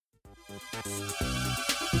From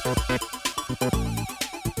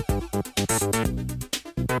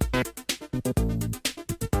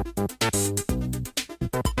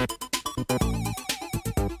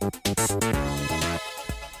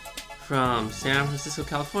San Francisco,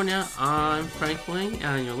 California, I'm Frank Wing,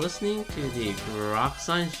 and you're listening to the Grok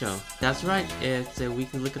Science Show. That's right, it's a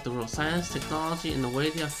weekly look at the world of science, technology, and the way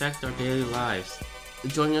they affect our daily lives.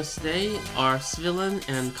 Joining us today are Svilin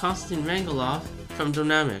and Konstantin Rangelov from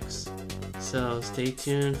Dronamics. So stay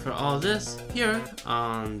tuned for all of this here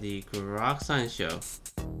on the Grok Science Show.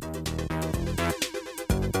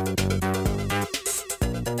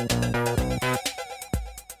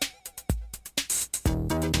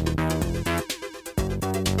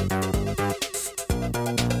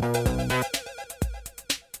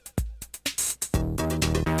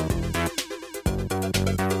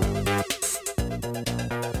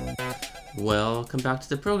 Welcome back to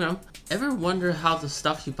the program. Ever wonder how the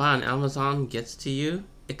stuff you buy on Amazon gets to you?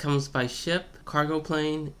 It comes by ship, cargo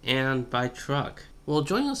plane, and by truck. Well,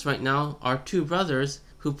 joining us right now are two brothers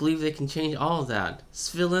who believe they can change all of that,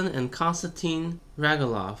 Svilin and Konstantin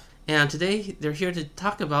Rangelov. And today they're here to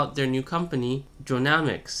talk about their new company,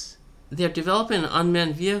 Dronamics. They're developing an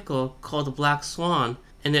unmanned vehicle called the Black Swan,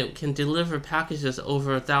 and it can deliver packages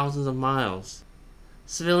over thousands of miles.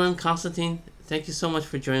 Svilin, Konstantin, thank you so much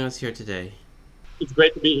for joining us here today. It's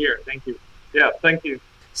great to be here. Thank you. Yeah, thank you.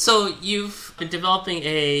 So you've been developing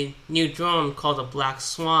a new drone called the Black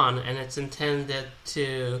Swan, and it's intended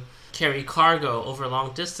to carry cargo over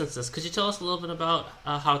long distances. Could you tell us a little bit about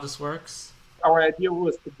how this works? Our idea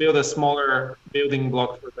was to build a smaller building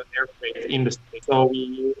block for the air freight industry. So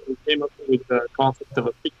we came up with the concept of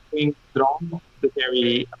a fixed-wing drone to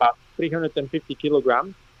carry about 350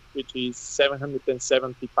 kilograms, which is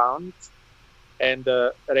 770 pounds. And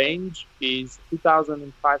the range is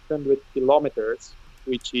 2,500 kilometers,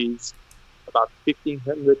 which is about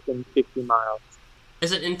 1,550 miles.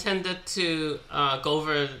 Is it intended to go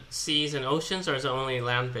over seas and oceans, or is it only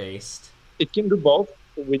land-based? It can do both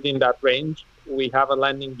within that range. We have a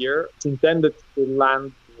landing gear. It's intended to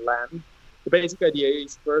land. The basic idea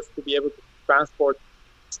is first to be able to transport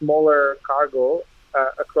smaller cargo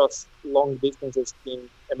across long distances in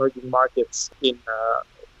emerging markets in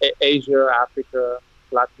Asia, Africa,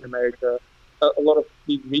 Latin America. A lot of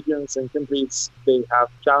these regions and countries, they have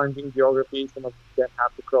challenging geography. Some of them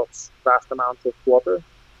have to cross vast amounts of water.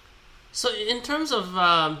 So in terms of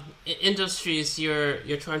industries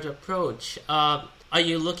you're trying to approach, are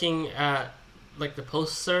you looking at like the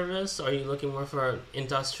post service, or are you looking more for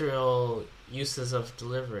industrial uses of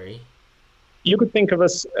delivery? You could think of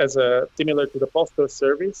us as similar to the postal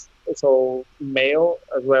service. So mail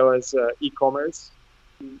as well as e-commerce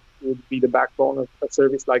would be the backbone of a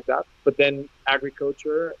service like that. But then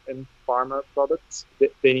agriculture and pharma products,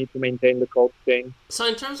 they need to maintain the cold chain. So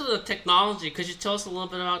in terms of the technology, could you tell us a little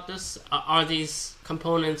bit about this? Are these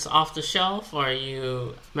components off the shelf, or are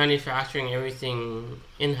you manufacturing everything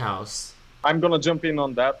in-house? I'm going to jump in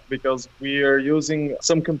on that because we are using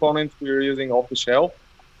some components we're using off the shelf,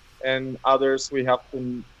 and others we have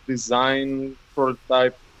to design,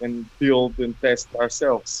 prototype, and build and test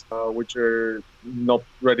ourselves, which are not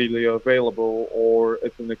readily available or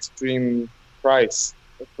at an extreme price.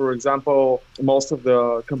 For example, most of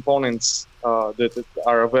the components that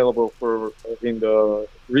are available in the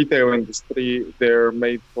retail industry, they're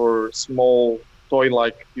made for small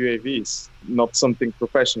toy-like UAVs, not something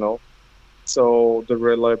professional. So the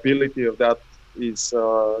reliability of that is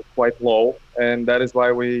quite low, and that is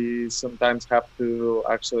why we sometimes have to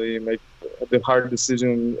actually make the hard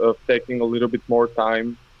decision of taking a little bit more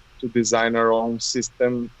time to design our own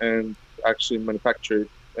system and actually manufacture it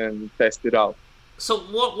and test it out. So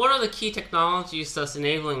what are the key technologies that's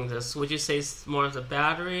enabling this? Would you say it's more of the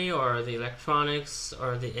battery, or the electronics,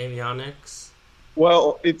 or the avionics?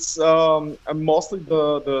 Well, it's mostly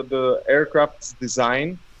the aircraft's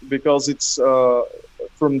design, because it's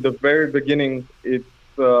from the very beginning it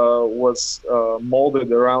was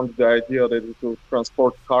molded around the idea that it will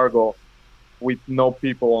transport cargo with no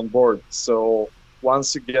people on board. So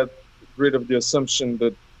once you get rid of the assumption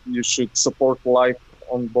that you should support life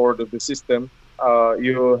on board of the system,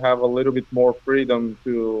 you have a little bit more freedom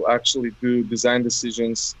to actually do design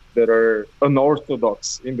decisions that are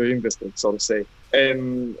unorthodox in the industry, so to say.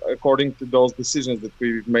 And according to those decisions that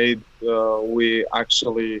we've made, we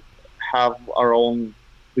actually have our own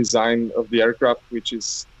design of the aircraft, which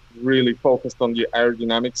is really focused on the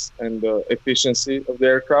aerodynamics and the efficiency of the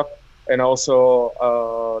aircraft. And also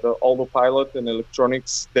the autopilot and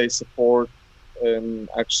electronics, they support and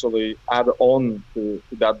actually add on to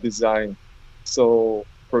that design. So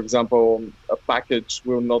For example, a package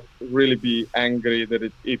will not really be angry that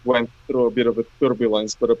it went through a bit of a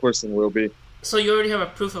turbulence, but a person will be. So you already have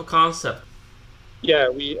a proof of concept. Yeah,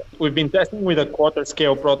 we've been testing with a quarter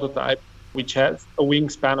scale prototype, which has a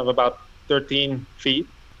wingspan of about 13 feet,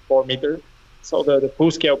 4 meters. So the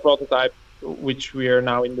full scale prototype, which we are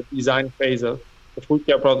now in the design phase of, the full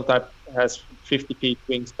scale prototype has 50 feet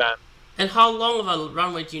wingspan. And how long of a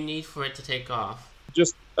runway do you need for it to take off?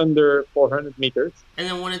 Just under 400 meters. And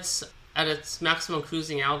then when it's at its maximum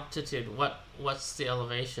cruising altitude, what's the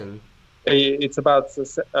elevation? It's about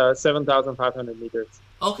 7,500 meters.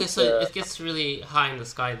 Okay, so it gets really high in the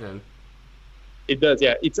sky then. It does,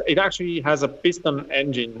 yeah. It actually has a piston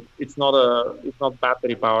engine. It's not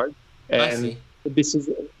battery powered. And I see. This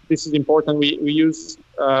is important. We use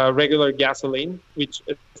regular gasoline, which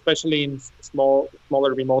especially in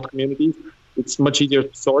smaller remote communities, it's much easier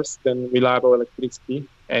to source than reliable electricity.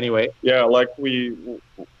 Anyway, yeah, I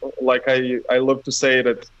love to say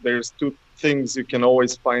that there's two things you can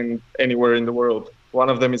always find anywhere in the world. One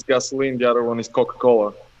of them is gasoline, the other one is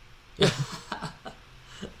Coca-Cola.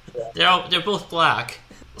 They're both black.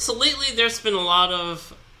 So lately there's been a lot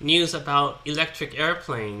of news about electric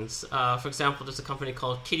airplanes. For example, there's a company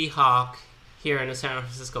called Kitty Hawk here in the San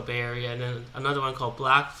Francisco Bay Area, and then another one called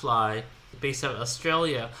Blackfly based out of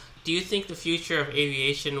Australia. Do you think the future of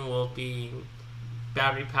aviation will be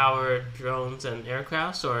battery-powered drones and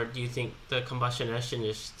aircrafts, or do you think the combustion engine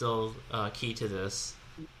is still key to this?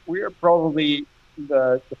 We are probably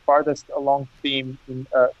the farthest along team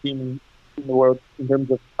in the world in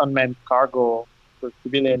terms of unmanned cargo for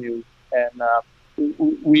civilian use, and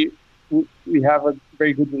we have a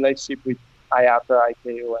very good relationship with IATA,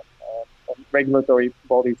 ICAO, and regulatory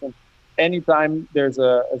bodies. And anytime there's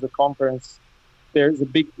a conference, there's a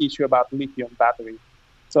big issue about lithium batteries.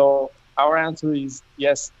 So our answer is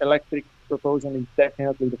yes, electric propulsion is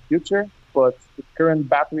definitely the future, but the current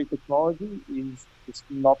battery technology is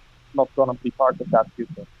not going to be part of that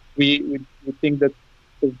future. We think that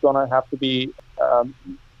there's going to have to be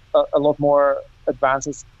a lot more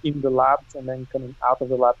advances in the labs and then coming out of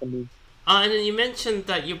the lab. And then you mentioned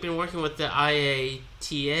that you've been working with the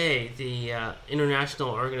IATA, the international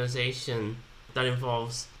organization that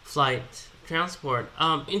involves flight transport.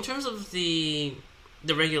 In terms of the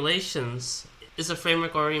regulations, is the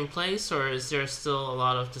framework already in place, or is there still a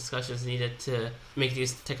lot of discussions needed to make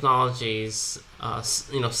these technologies,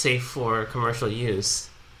 safe for commercial use?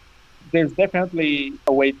 There's definitely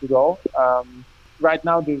a way to go. Right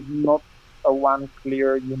now, there's not a one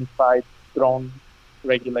clear, unified drone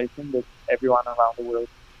regulation that everyone around the world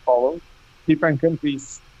follows. Different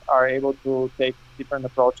countries are able to take different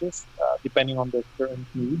approaches depending on their current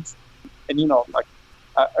needs. And like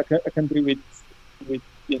a country with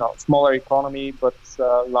smaller economy but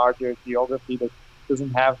larger geography that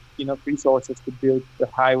doesn't have enough resources to build the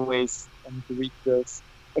highways and to reach this,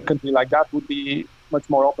 a country like that would be much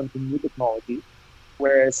more open to new technology,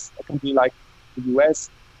 whereas a country like the US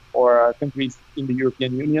or countries in the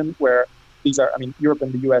European Union, where Europe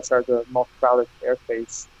and the US are the most crowded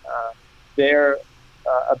airspace, their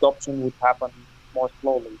adoption would happen more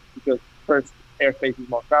slowly because first, airspace is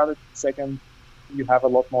more crowded. Second, you have a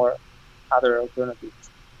lot more other alternatives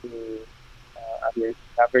to aviation.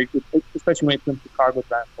 You have very good, especially when it comes to cargo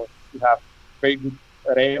transport. You have very good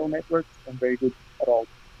rail networks and very good roads.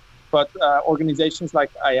 But organizations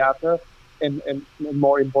like IATA and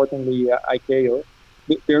more importantly ICAO,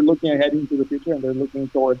 they're looking ahead into the future and they're looking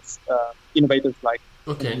towards innovators like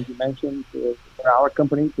you mentioned, our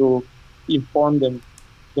company, to inform them.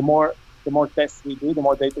 The more tests we do, the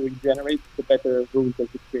more data we generate, the better rules they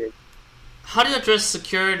could create. How do you address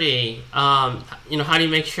security? How do you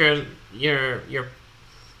make sure your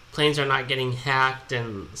planes are not getting hacked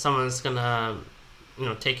and someone's gonna,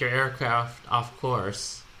 take your aircraft off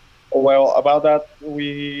course? Well, about that,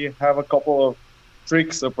 we have a couple of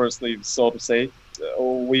tricks up our sleeves, so to say.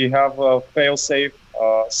 We have a fail-safe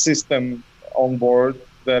system on board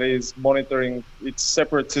that is monitoring. It's a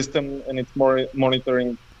separate system and it's more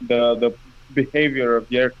monitoring the behavior of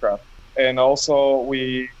the aircraft. And also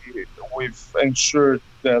we've ensured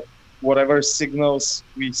that whatever signals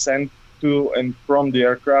we send to and from the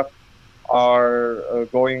aircraft are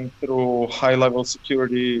going through high-level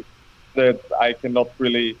security that I cannot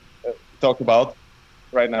really talk about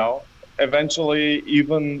right now. Eventually,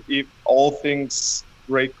 even if all things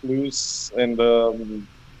break loose and the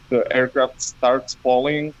aircraft starts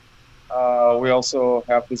falling, we also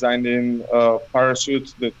have designed in a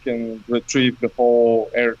parachute that can retrieve the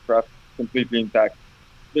whole aircraft completely intact.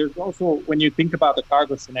 There's also, when you think about the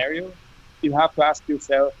cargo scenario, you have to ask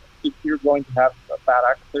yourself, if you're going to have bad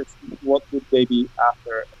actors, what would they be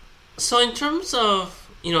after? So in terms of,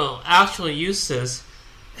 actual uses,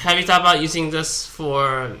 have you thought about using this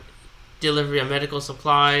for delivery of medical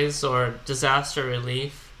supplies or disaster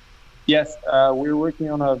relief? Yes, we're working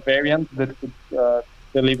on a variant that could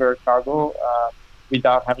deliver cargo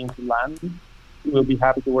without having to land. We'll be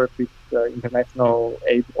happy to work with international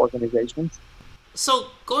aid organizations. So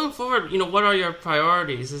going forward, what are your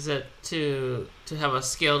priorities? Is it to have a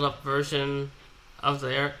scaled up version of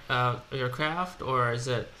the aircraft, or is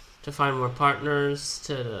it to find more partners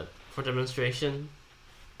for demonstration?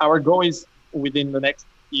 Our goal is within the next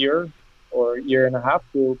year or year and a half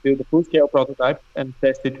to build a full-scale prototype and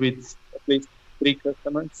test it with at least 3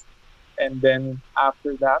 customers. And then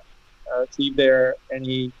after that, see if there are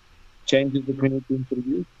any changes that we need to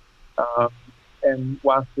introduce. And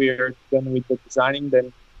once we're done with the designing,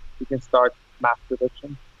 then we can start mass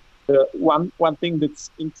production. The one thing that's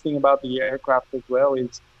interesting about the aircraft as well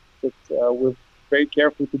is that we're very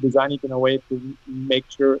careful to design it in a way to make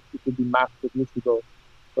sure it will be mass producible.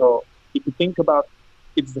 So if you think about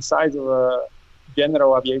it's the size of a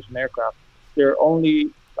general aviation aircraft, there are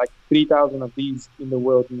only like 3,000 of these in the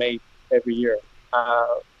world made every year.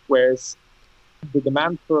 Whereas the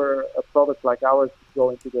demand for a product like ours is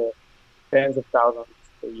going to the tens of thousands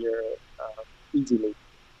a year easily.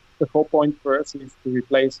 The whole point for us is to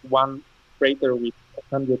replace one freighter with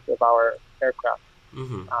 100 of our aircraft.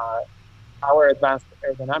 Mm-hmm. Our advanced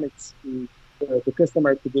aerodynamics is the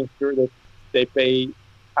customer to be sure that they pay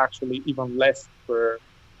actually even less per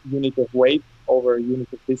unit of weight over a unit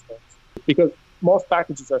of distance, because most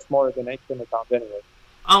packages are smaller than 800 pounds anyway.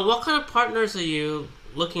 What kind of partners are you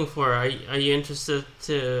looking for? Are you interested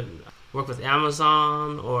to work with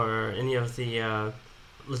Amazon or any of the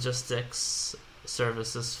logistics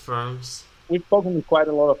services firms? We've spoken with quite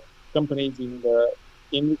a lot of companies in the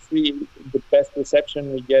industry. The best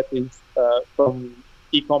reception we get is from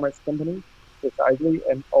e-commerce companies, precisely,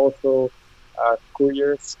 and also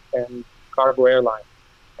couriers and cargo airlines.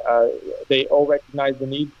 They all recognize the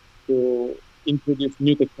need to introduce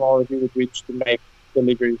new technology with which to make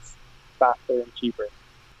deliveries faster and cheaper.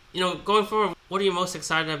 Going forward, what are you most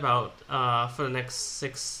excited about for the next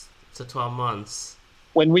 6 to 12 months?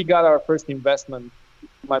 When we got our first investment,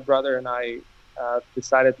 my brother and I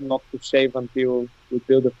decided not to shave until we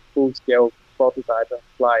build a full-scale prototype and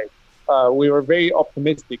fly it. We were very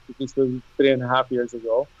optimistic. This was 3.5 years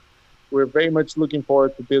ago. We're very much looking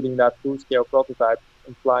forward to building that full-scale prototype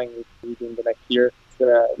and flying it within the next year.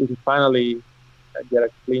 We can finally get a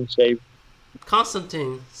clean shave.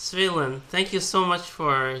 Konstantin, Svilin, thank you so much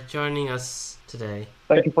for joining us today.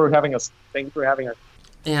 Thank you for having us.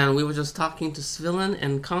 And we were just talking to Svilin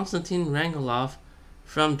and Konstantin Rangelov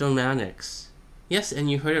from Dromanics. Yes,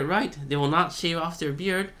 and you heard it right. They will not shave off their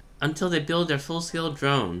beard until they build their full-scale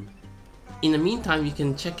drone. In the meantime, you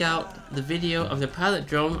can check out the video of the pilot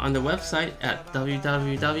drone on their website at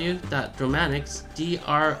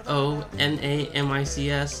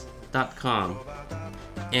www.dromanics.com.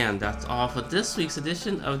 And that's all for this week's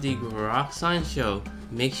edition of the Grok Science Show.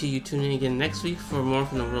 Make sure you tune in again next week for more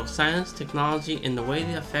from the world of science, technology, and the way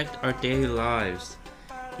they affect our daily lives.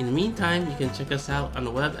 In the meantime, you can check us out on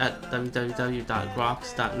the web at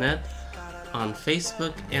www.groks.net, on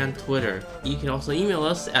Facebook and Twitter. You can also email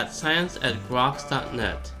us at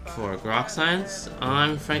science@groks.net. For Grok Science,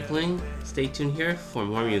 I'm Frank Ling. Stay tuned here for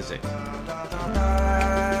more music.